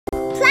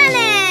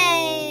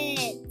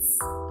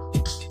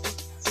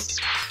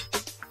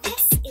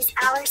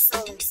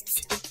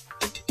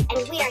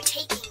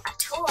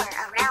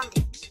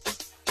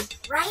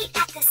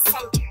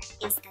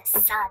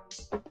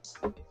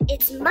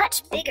It's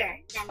much bigger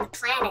than the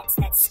planets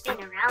that spin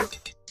around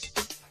it.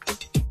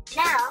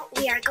 Now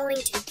we are going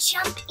to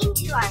jump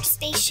into our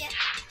spaceship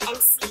and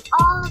see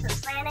all the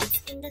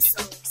planets in the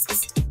solar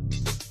system.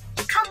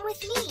 Come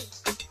with me.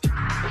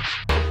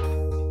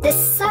 The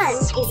sun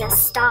is a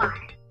star,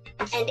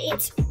 and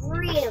it's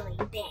really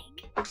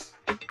big.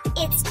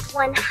 It's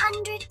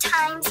 100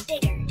 times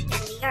bigger than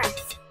the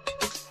Earth.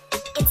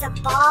 It's a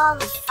ball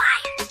of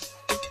fire.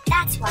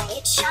 That's why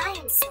it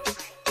shines so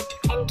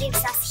bright and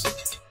gives us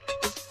heat.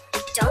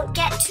 Don't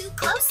get too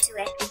close to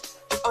it,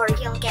 or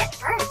you'll get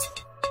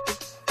burnt.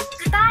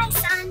 Goodbye,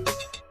 sun.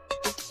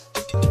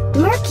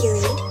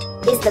 Mercury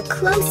is the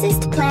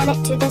closest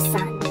planet to the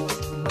sun,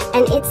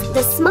 and it's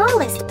the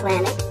smallest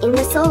planet in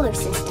the solar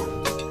system.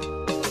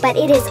 But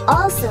it is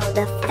also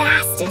the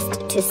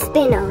fastest to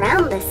spin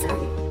around the sun.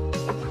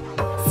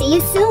 See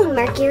you soon,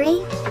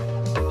 Mercury.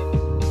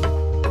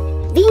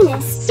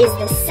 Venus is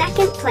the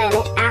second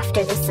planet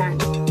after the sun,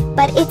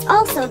 but it's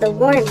also the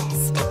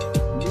warmest.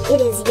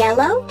 It is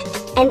yellow,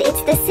 and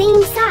it's the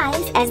same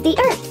size as the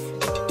Earth.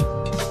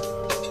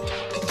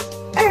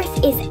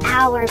 Earth is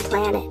our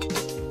planet.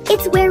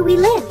 It's where we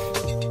live.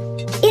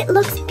 It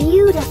looks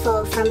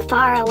beautiful from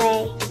far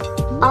away,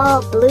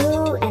 all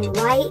blue and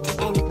white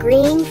and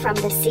green from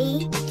the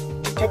sea,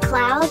 the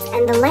clouds,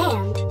 and the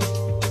land.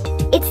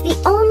 It's the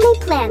only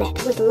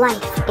planet with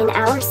life in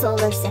our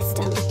solar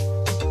system.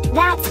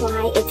 That's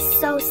why it's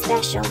so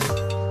special.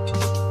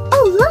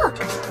 Oh, look!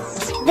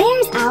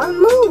 There's our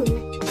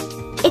moon.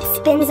 It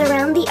spins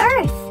around the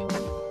Earth.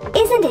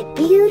 Isn't it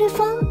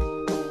beautiful?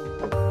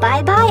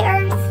 Bye-bye,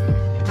 Earth.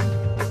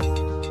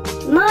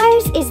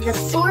 Mars is the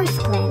fourth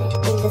planet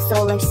in the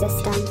solar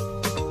system.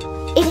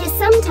 It is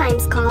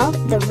sometimes called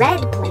the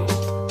red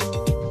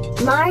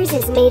planet. Mars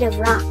is made of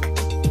rock,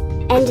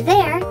 and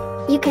there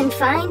you can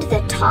find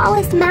the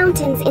tallest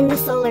mountains in the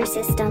solar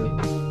system.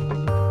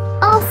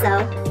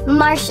 Also,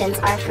 Martians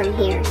are from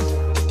here.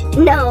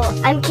 No,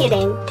 I'm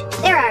kidding.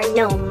 There are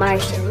no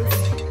Martians.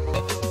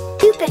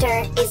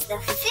 Jupiter is the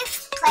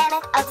fifth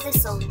planet of the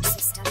solar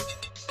system.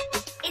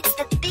 It's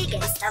the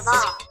biggest of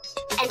all,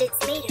 and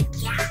it's made of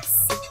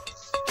gas.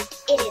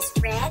 It is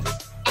red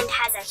and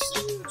has a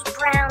huge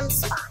brown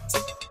spot.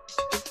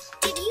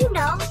 Did you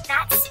know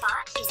that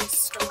spot is a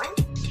storm?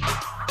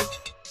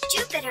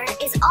 Jupiter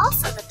is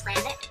also the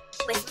planet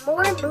with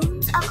more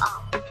moons of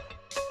all.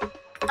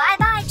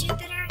 Bye-bye,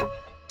 Jupiter.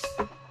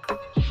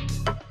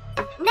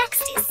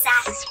 Next is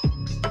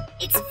Saturn.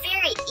 It's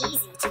very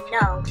easy to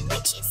know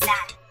which is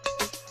Saturn.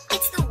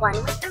 It's the one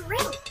with the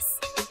rings.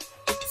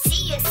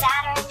 See you,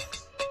 Saturn.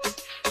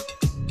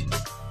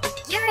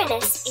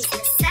 Uranus is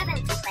the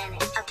seventh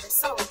planet of the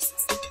solar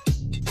system.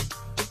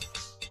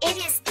 It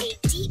is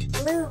a deep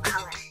blue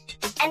color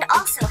and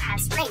also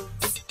has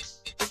rings.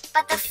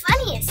 But the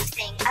funniest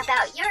thing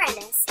about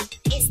Uranus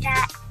is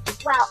that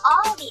while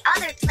all the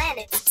other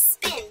planets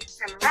spin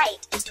from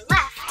right to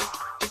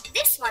left,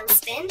 this one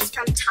spins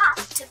from top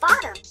to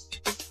bottom.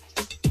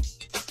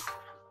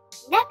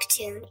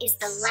 Neptune is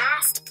the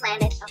last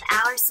planet of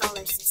our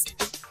solar system.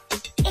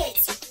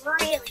 It's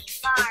really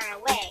far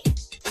away.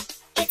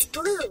 It's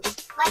blue,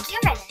 like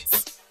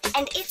Uranus,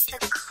 and it's the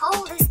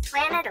coldest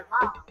planet of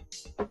all.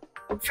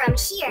 From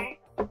here,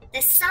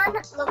 the sun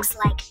looks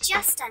like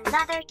just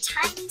another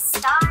tiny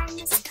star in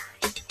the sky.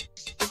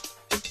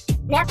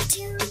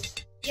 Neptune,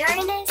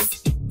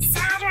 Uranus,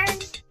 Saturn,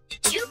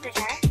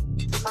 Jupiter,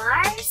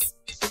 Mars,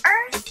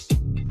 Earth,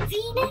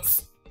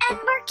 Venus, and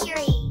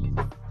Mercury.